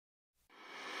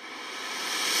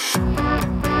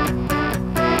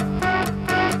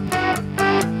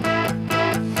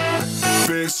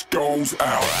this goes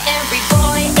out. Every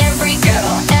boy, every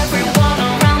girl, everyone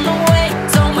around the way.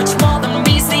 So much more than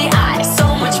meets the eye, so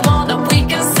much more that we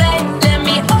can say. Let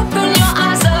me open your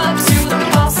eyes up to the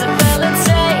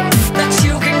possibility that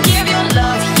you can give your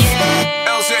love, yeah.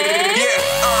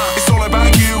 It's all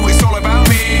about you, it's all about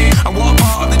me, and what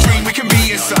part of the dream we can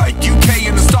be inside. UK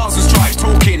and the stars and stripes,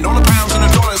 talking all the pounds and the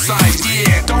dollar signs.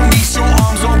 Yeah, don't need short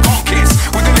arms or pockets,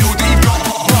 with a little deep got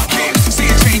hot rockets. See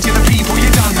a change in the people you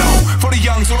don't know, for the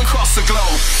youngs all across the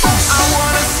globe. I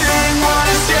wanna sing,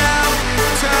 wanna shout,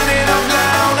 turn it up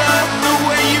louder. The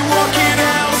way you walk it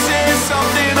out says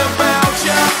something about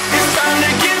ya. It's time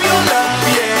to give your love,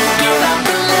 yeah. Give out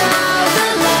the love, the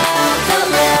love, the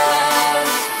love.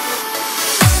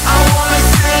 I wanna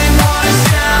sing, wanna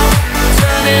shout,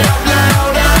 turn it up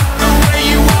louder. The way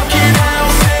you walk it out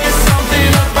says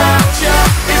something about ya.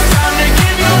 It's time to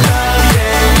give your love,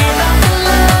 yeah. Give out the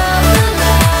love, the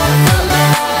love, the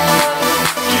love.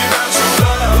 Give out your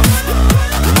love.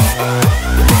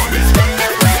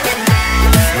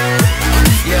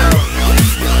 Yo,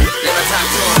 let me talk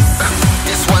to 'em.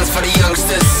 This one's for the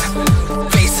youngsters,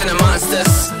 facing the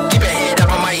monsters. Keep your head up,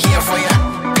 I might hear for ya.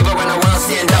 People around the world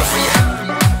stand up for ya.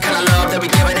 Kind of love that we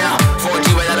giving out, for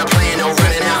you without a plan, no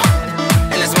running out.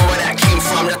 And there's more where that came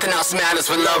from, nothing else matters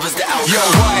when love is the outcome. Yo,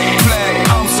 white flag,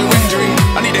 I'm surrendering.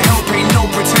 I need the help, ain't no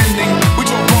pretending. We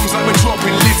drop bombs like we're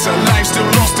dropping litter. Life's still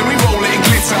lost and we roll it in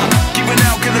glitter. Giving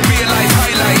out gonna be a life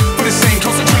highlight, but the same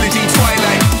cost a trilogy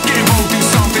twilight. Get involved, do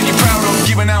something you're proud of.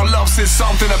 Giving out love says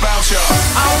something about ya.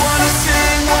 I wanna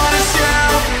sing, wanna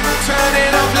shout, turn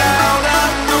it up louder.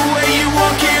 The way you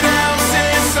walk it out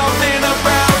says something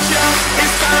about ya.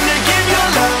 It's time to give your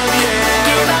love, yeah.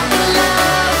 Give out the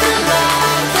love, the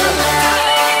love, the love.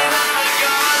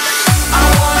 I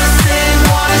wanna sing,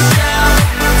 wanna shout,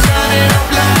 turn it up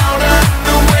louder.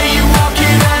 The way you walk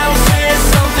it out says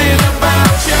something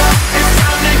about ya. It's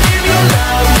time to give your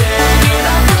love, yeah. Give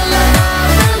out the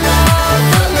love, the love,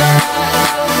 the love.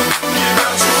 Give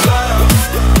out your love.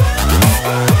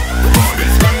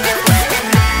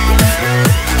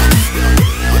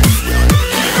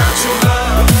 Give out your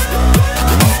love.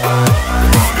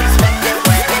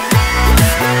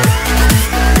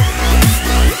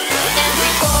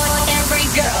 Every boy, every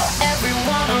girl,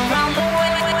 everyone around the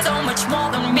way. So much more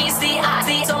than meets the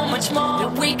eye, so much more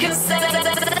that we can say.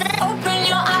 Open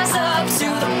your eyes up to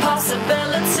the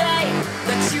possibility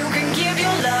that you can give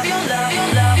your love, your love, your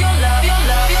love, your love, your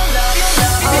love, your love, your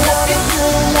love, your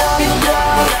love, your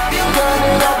love, your love, your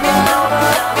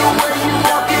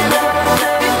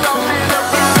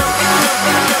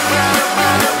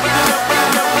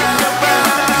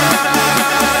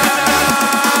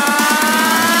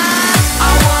I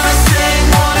wanna sing,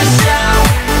 wanna shout,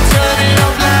 turn it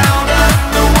up louder.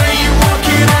 The way you walk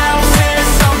it out says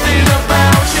something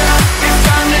about ya. It's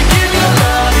time to give your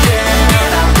love, yeah.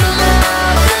 Give out the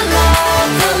love, the love,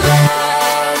 the love.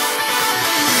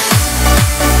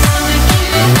 It's time to give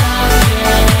your love,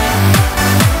 yeah.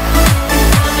 It's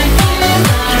time to give your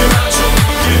love.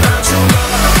 Give out your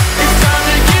love. It's time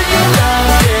to give your love,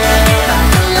 yeah. Give out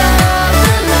the love,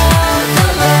 the love, the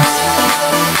love.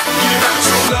 Give out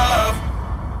your love.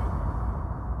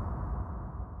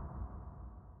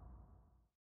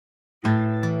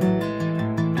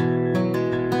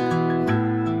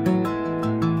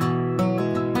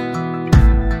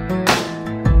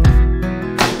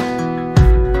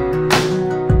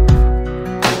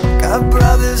 Got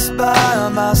brothers by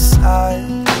my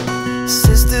side,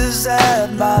 sisters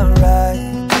at my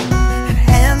right, and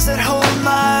hands that hold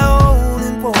my own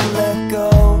and won't let go.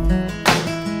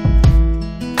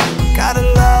 Got a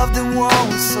love that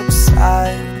won't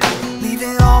subside,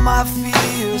 leaving all my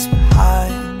fears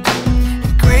behind,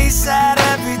 and grace at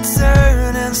every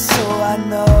turn, and so I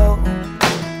know.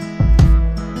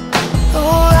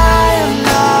 Oh, I am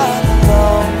not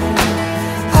alone,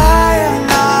 I am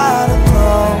not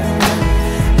alone.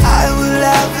 I will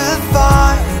ever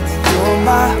find that you're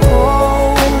my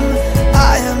home.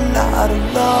 I am not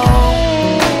alone.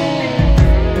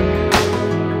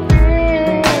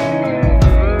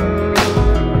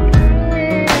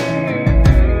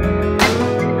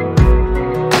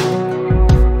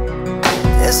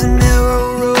 There's a narrow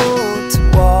road to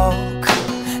walk,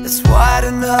 it's wide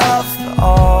enough for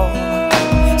all.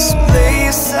 So lay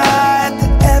aside the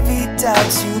heavy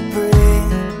doubts you bring.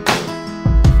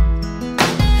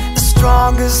 The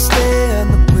strongest and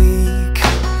the weak,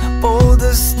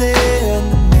 boldest and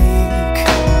the meek,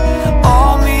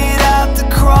 all meet at the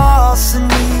cross and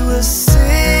we will sing.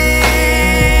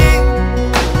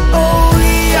 Oh,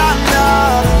 we are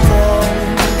not alone,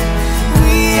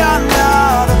 we are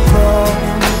not alone.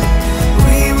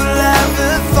 We will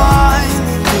ever find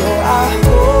that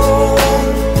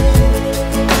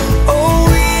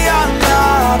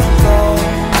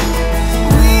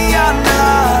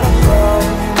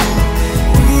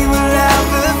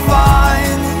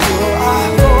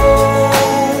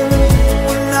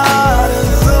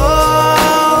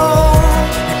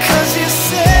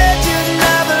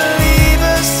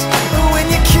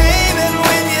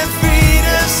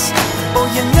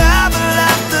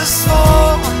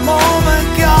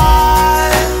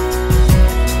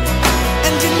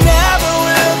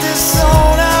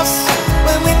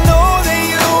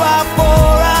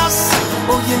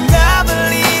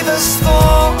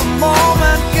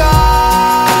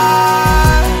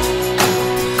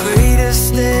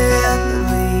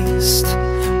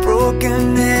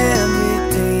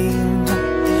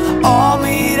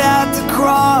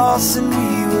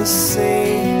the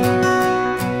same.